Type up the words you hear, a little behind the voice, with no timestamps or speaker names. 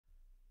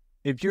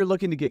If you're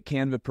looking to get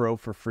Canva Pro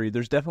for free,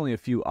 there's definitely a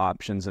few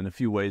options and a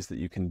few ways that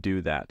you can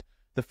do that.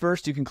 The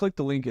first, you can click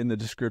the link in the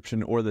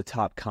description or the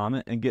top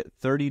comment and get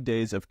 30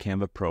 days of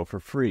Canva Pro for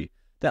free.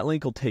 That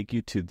link will take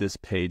you to this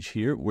page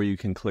here where you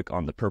can click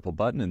on the purple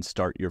button and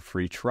start your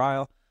free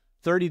trial.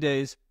 30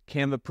 days,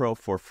 Canva Pro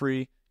for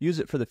free. Use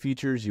it for the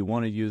features you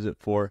want to use it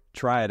for.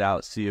 Try it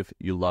out, see if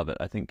you love it.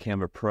 I think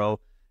Canva Pro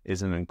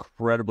is an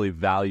incredibly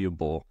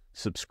valuable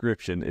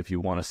subscription if you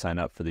want to sign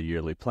up for the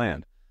yearly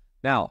plan.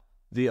 Now,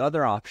 the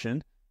other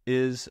option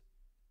is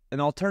an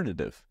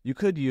alternative. You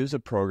could use a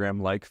program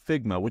like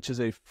Figma, which is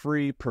a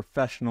free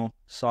professional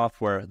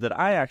software that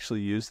I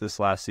actually used this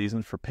last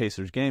season for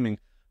Pacers Gaming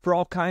for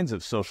all kinds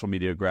of social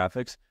media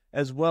graphics,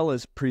 as well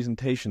as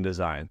presentation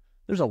design.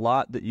 There's a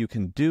lot that you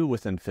can do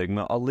within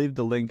Figma. I'll leave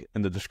the link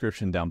in the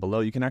description down below.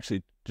 You can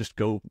actually just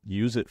go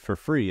use it for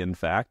free, in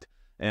fact,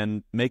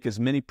 and make as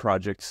many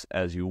projects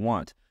as you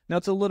want. Now,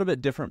 it's a little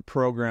bit different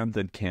program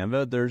than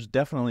Canva. There's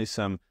definitely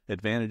some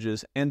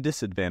advantages and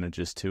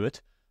disadvantages to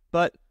it,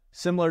 but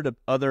similar to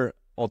other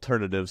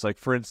alternatives, like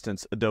for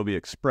instance, Adobe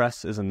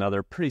Express is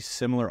another pretty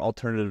similar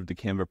alternative to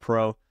Canva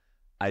Pro.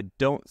 I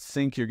don't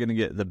think you're going to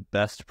get the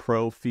best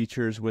pro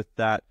features with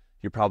that.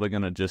 You're probably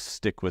going to just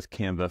stick with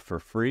Canva for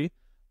free.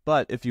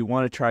 But if you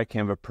want to try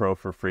Canva Pro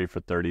for free for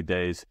 30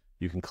 days,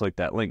 you can click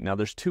that link. Now,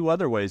 there's two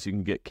other ways you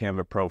can get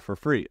Canva Pro for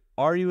free.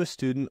 Are you a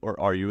student or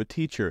are you a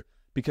teacher?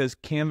 Because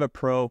Canva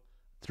Pro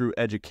through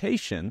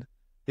education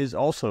is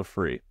also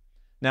free.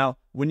 Now,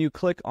 when you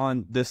click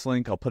on this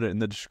link, I'll put it in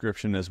the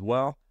description as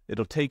well.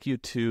 It'll take you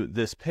to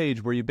this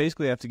page where you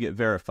basically have to get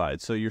verified.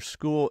 So your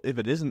school, if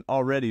it isn't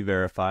already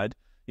verified,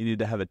 you need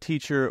to have a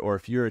teacher, or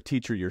if you're a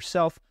teacher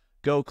yourself,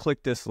 go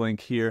click this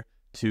link here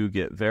to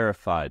get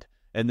verified.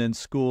 And then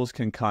schools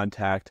can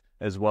contact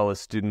as well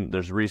as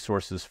there's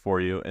resources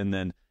for you. And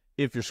then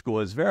if your school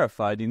is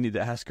verified, you need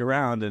to ask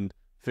around and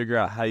figure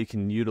out how you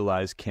can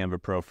utilize Canva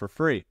Pro for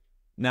free.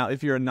 Now,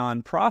 if you're a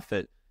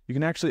nonprofit, you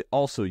can actually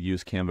also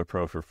use Canva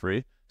Pro for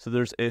free. So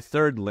there's a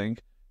third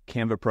link,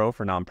 Canva Pro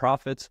for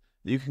nonprofits,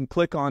 that you can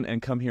click on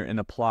and come here and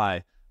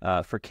apply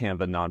for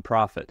Canva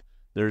Nonprofit.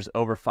 There's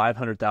over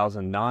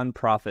 500,000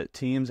 nonprofit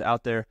teams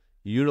out there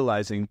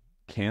utilizing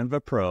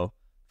Canva Pro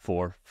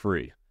for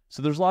free.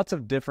 So there's lots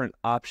of different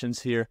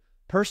options here.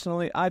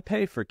 Personally, I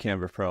pay for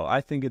Canva Pro. I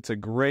think it's a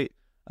great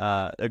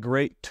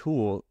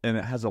tool, and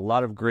it has a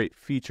lot of great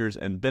features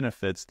and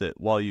benefits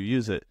that while you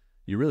use it,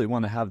 you really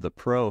want to have the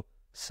pro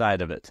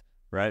side of it,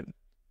 right?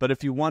 But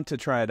if you want to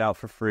try it out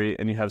for free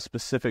and you have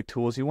specific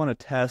tools you want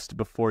to test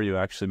before you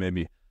actually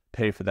maybe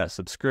pay for that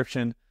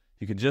subscription,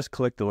 you can just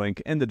click the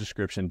link in the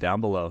description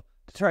down below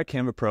to try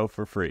Canva Pro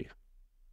for free.